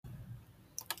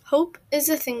Hope is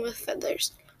a thing with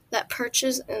feathers that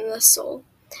perches in the soul,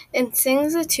 and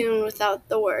sings a tune without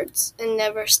the words, and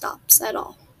never stops at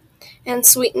all. And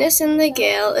sweetness in the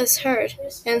gale is heard,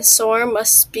 and sore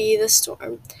must be the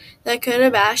storm that could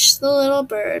abash the little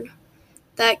bird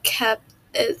that kept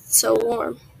it so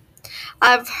warm.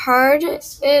 I've heard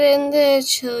it in the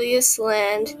chilliest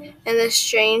land and the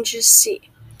strangest sea,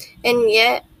 and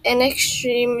yet in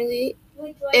extremity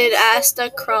it asked a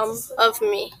crumb of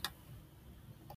me.